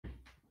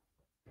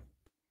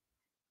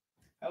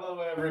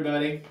Hello,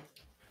 everybody.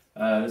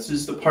 This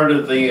is the part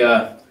of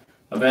the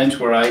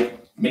event where I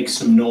make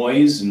some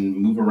noise and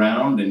move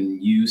around,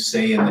 and you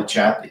say in the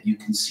chat that you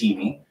can see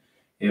me.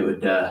 It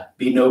would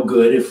be no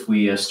good if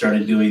we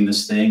started doing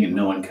this thing and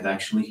no one could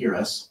actually hear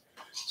us.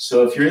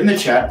 So if you're in the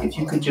chat, if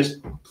you could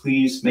just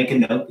please make a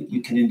note that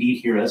you can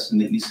indeed hear us and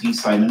that you see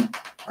Simon,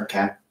 our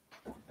cat,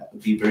 that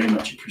would be very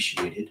much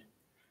appreciated.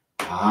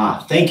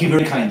 Thank you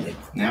very kindly.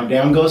 Now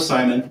down goes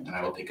Simon, and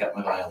I will pick up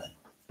my violin.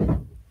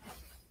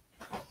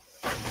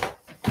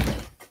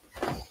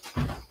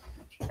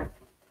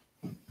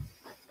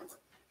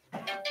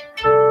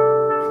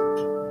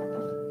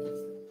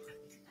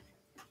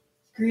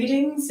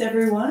 Greetings,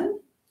 everyone.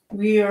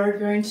 We are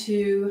going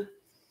to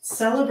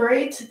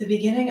celebrate the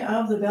beginning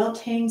of the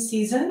Beltane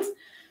season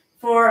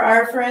for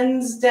our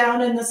friends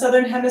down in the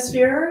Southern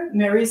Hemisphere,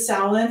 Mary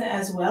Sowlin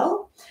as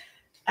well.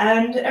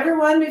 And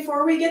everyone,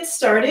 before we get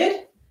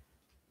started,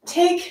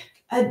 take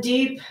a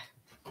deep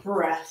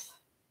breath.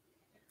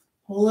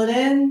 Hold it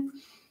in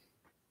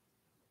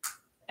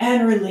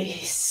and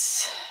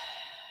release.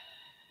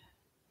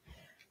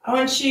 I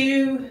want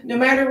you, no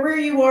matter where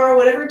you are,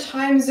 whatever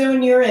time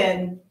zone you're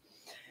in,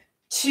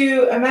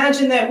 to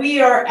imagine that we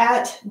are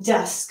at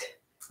dusk.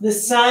 The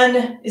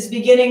sun is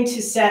beginning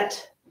to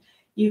set.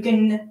 You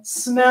can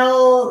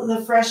smell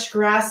the fresh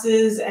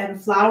grasses and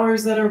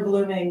flowers that are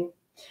blooming.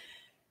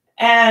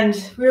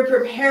 And we're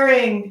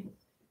preparing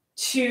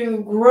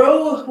to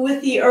grow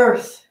with the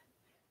earth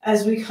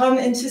as we come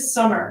into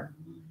summer.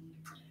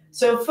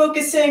 So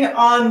focusing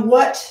on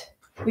what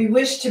we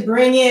wish to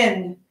bring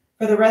in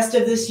for the rest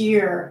of this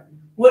year.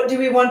 What do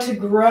we want to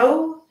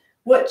grow?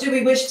 What do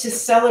we wish to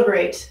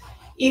celebrate?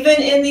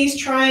 Even in these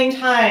trying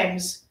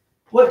times,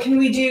 what can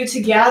we do to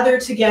gather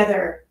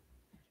together,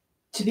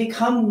 to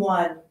become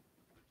one?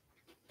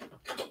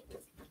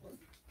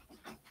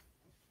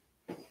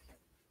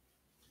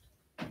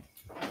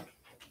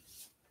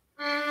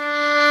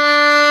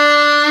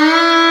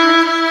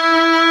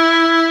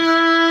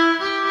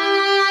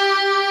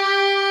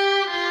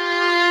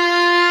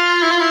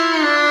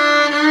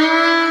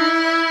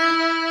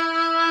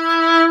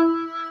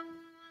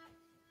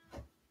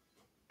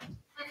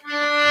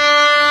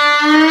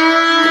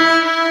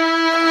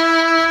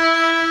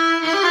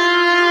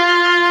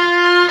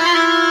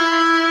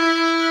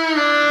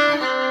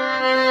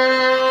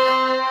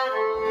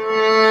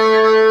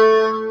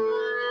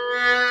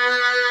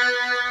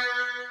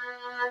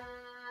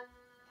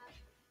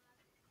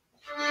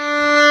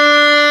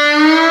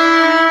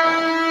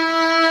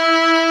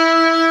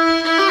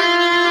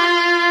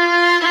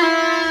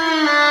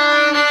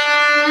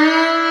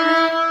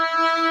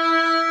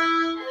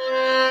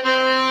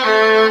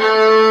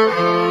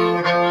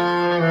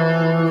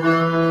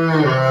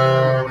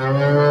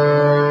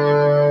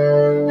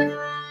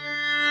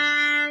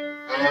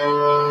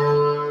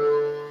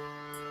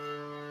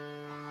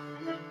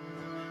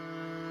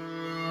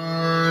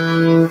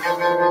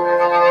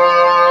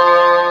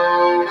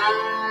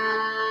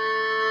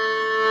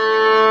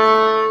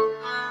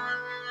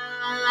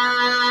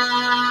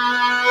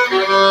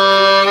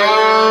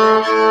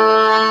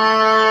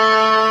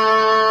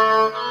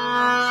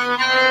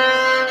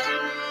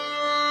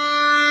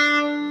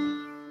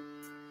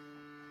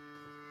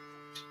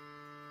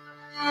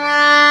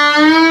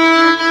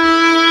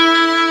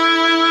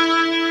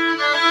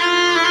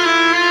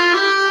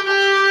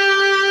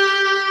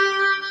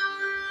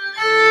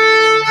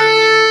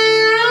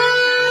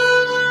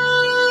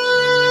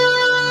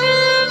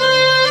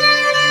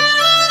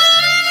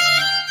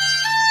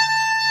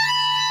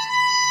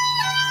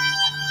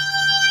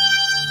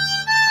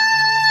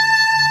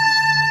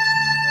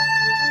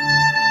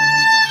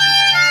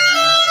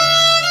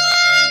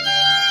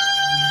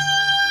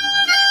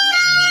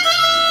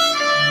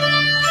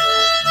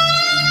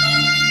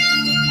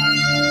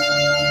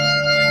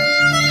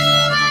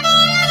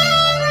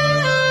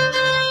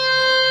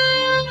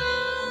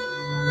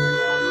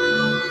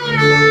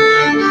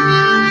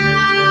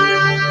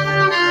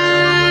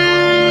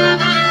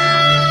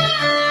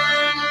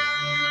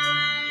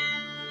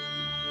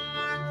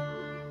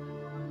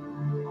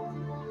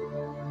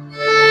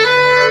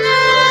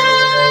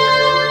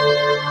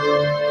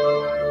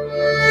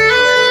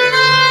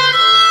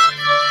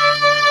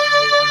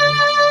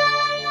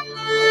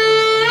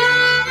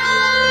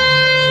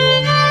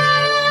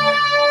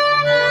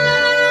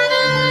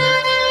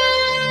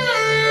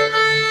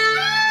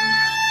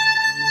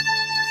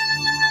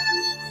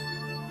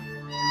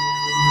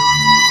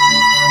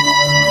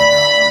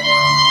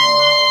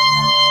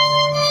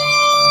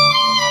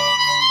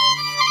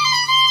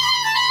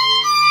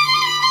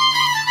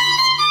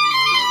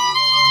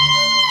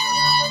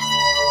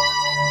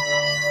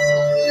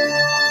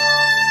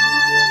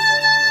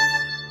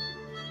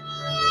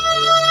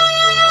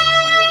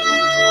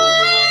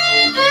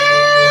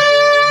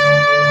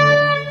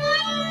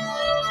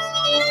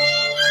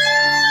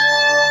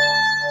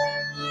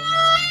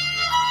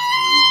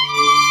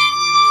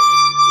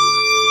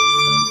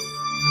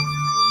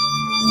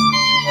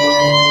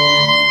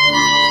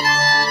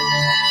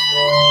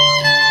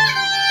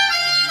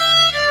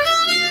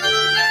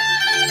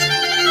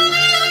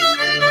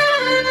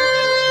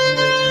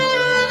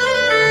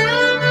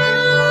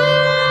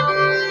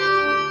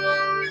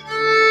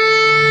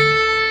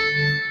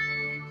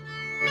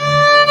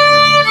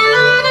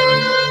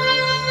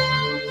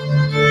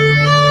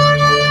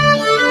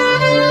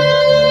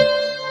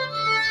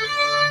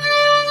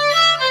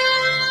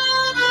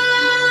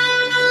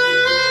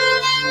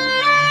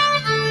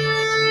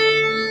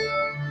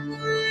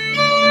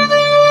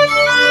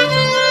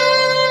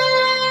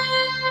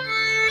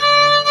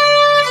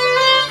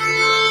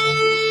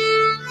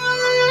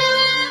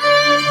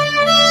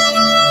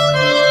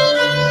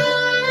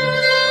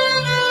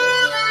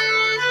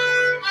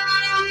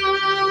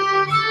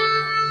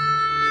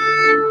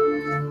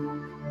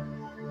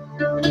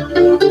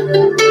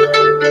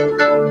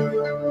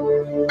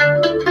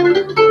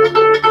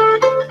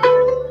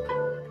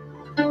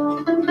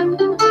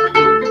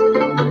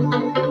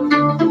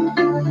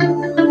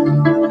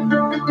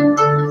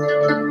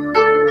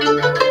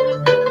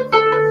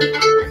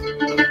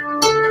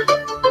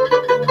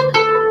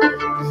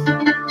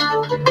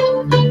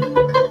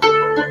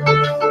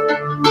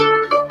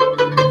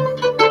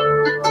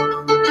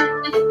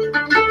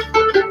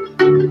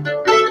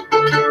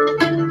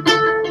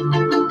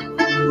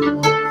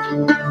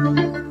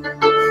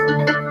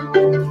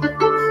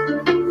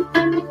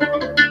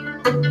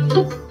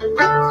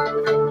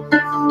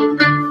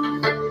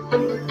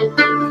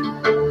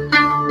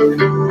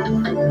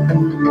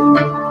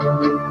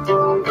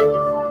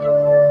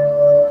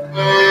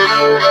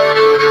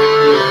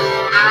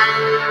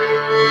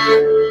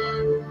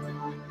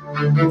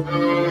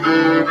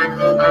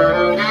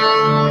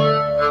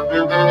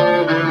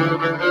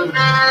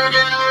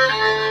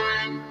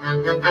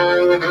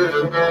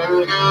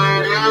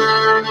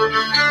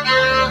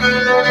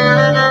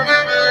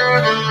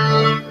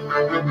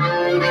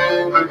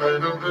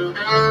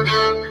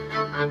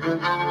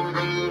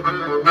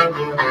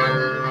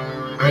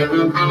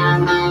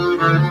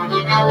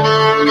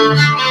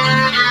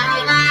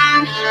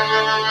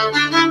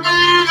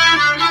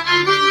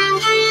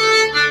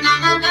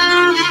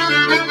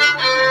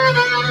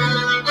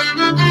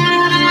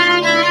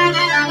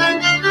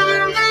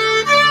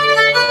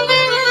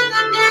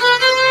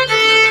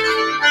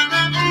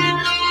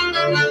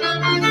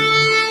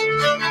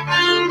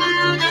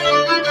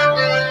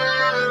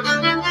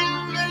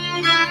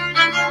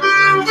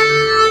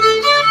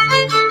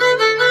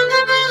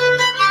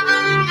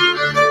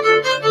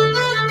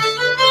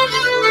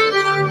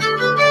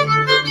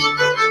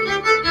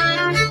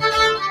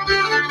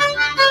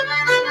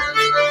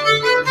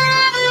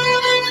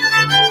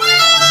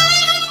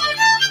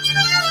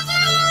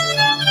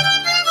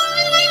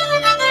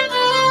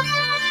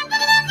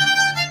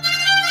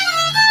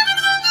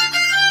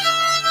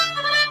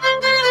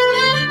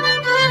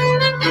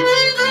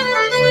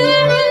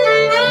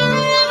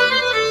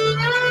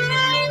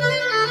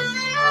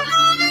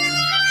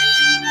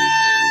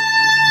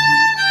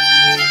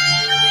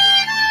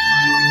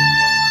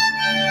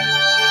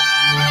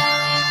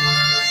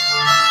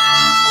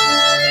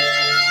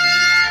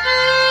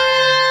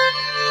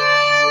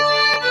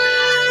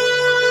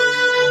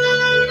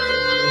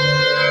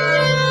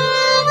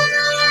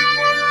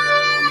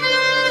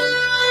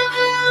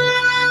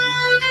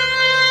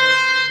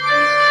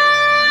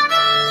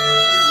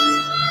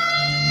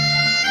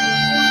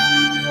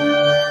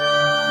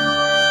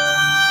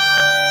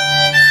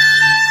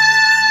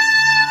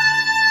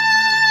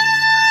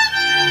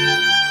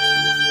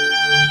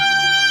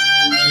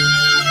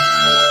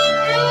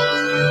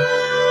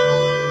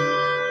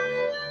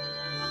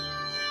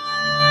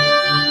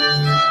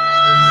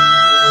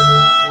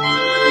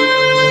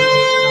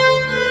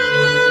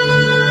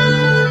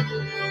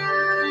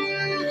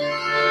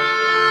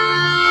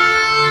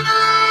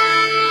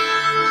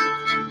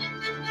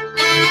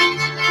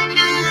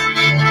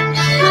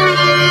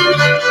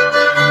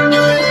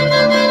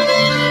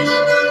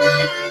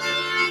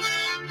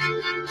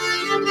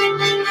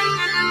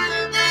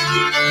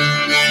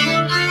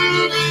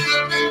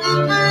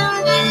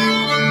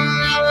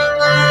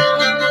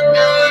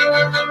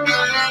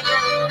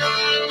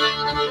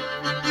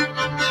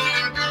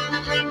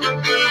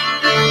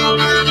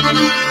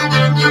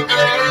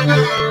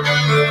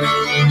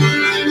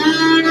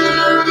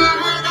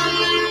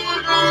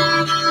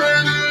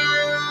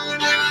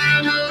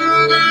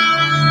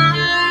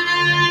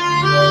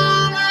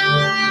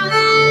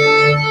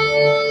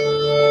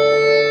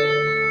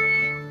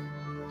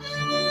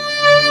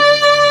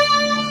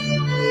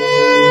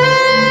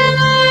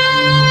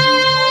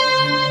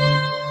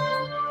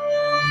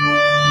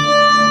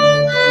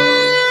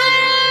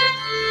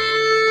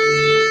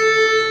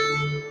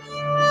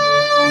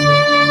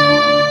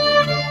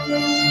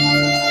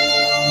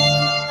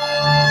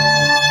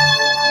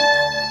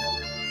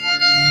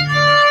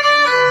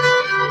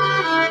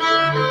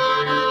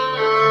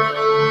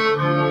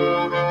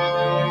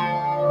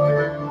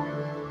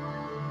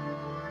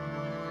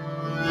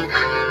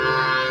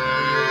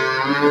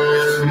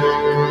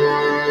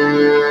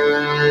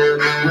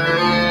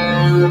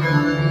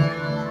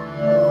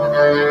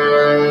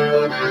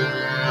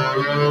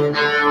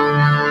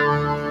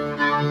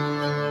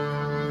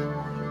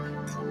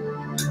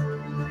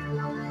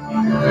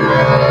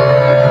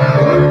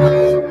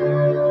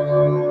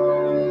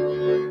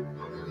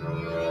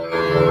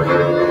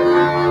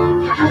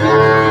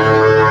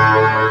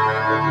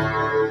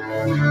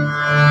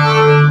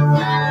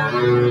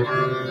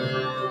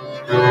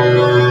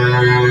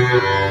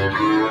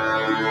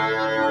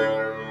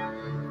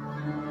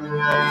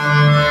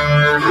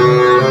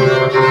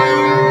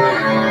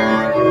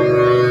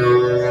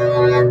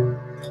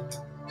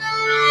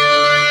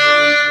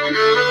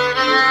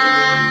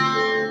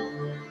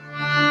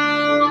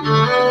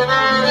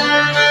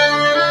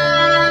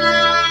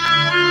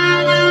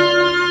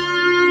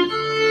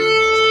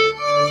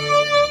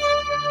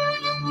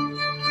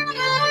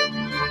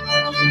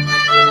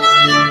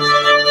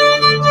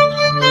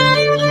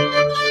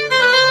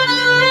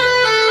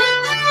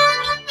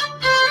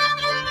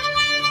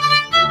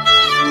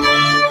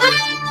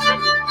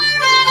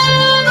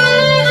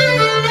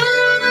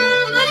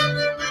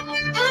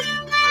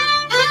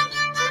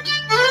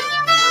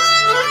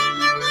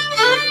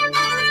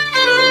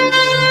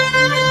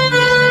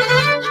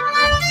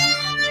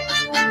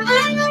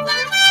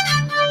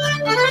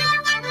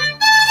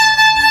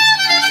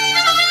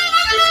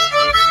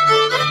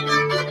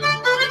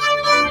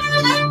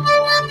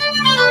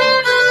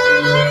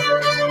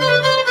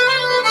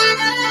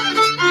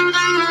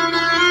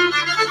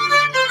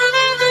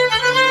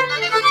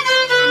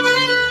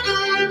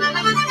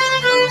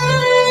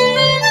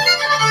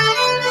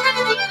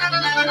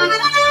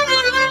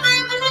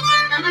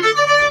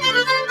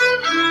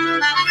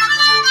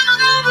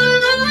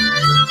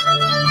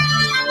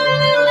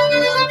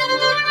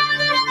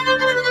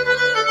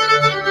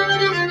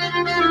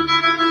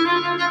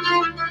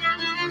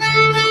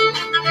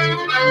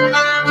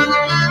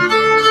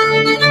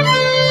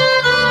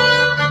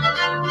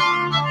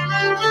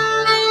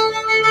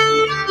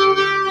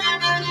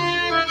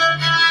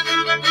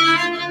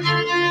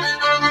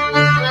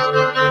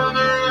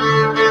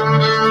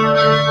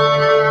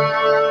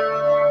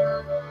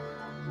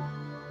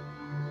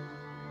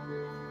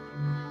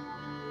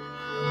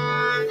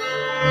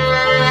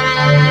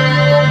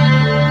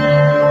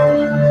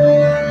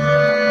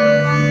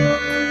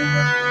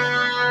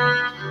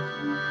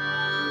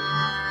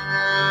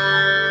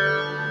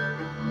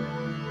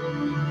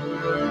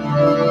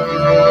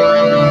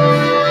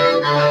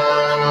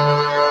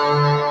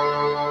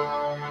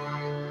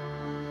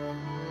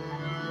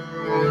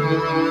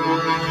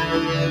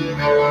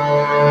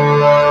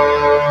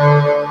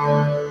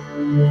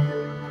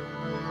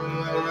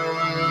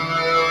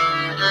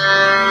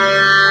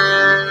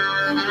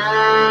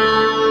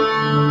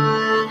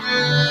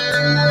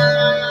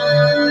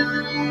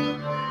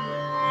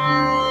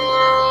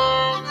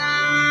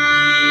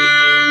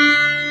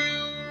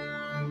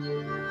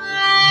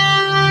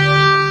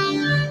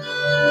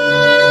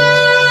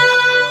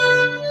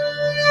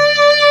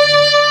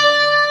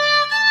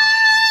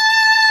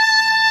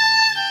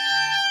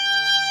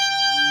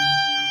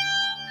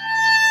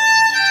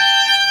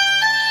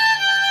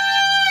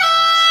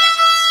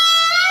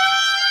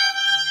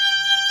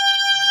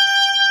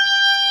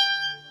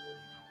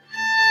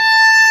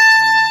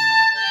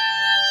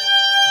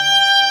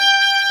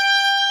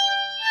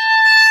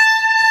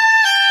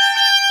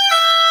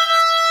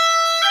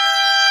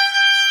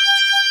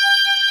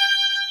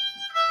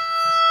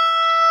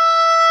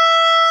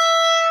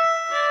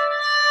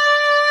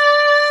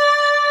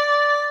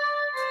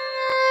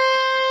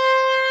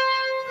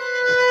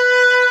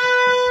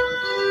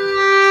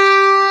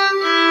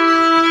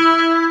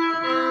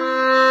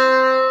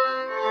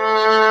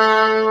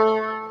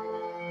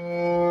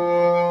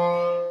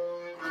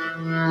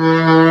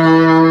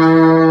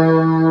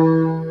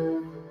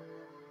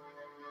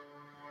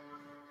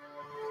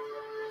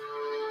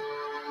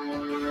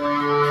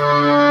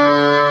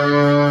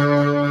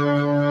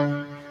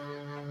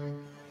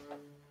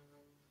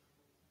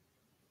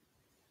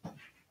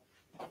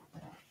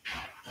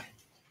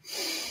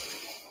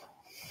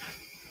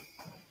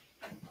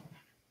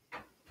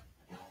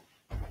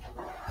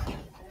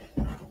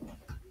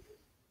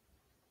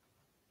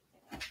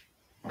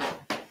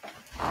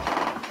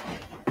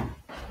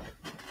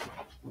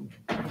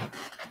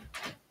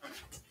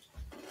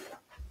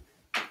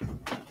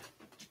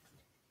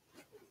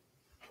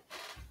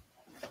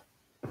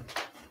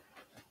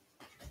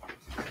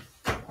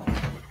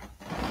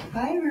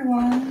 Hi,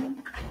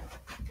 everyone.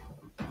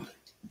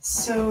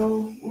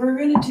 So we're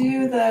going to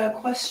do the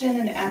question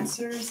and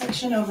answer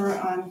section over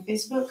on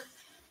Facebook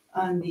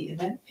on the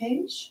event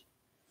page.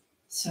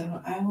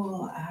 So I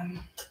will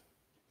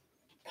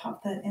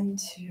pop that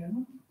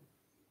into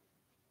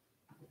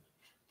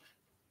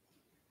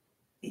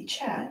the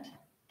chat.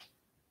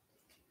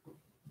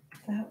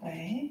 That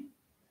way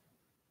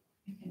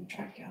we can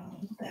track y'all a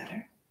little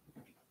better.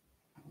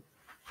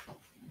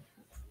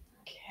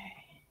 Okay.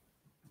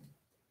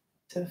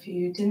 So if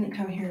you didn't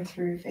come here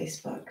through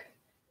Facebook,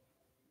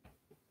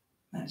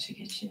 that should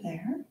get you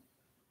there.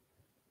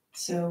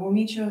 So we'll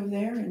meet you over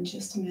there in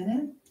just a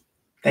minute.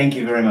 Thank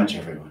you very much,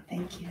 everyone.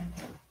 Thank you.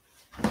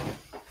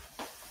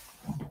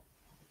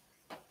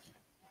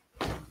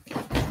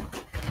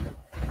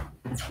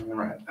 All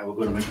right, I will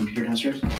go to my computer downstairs.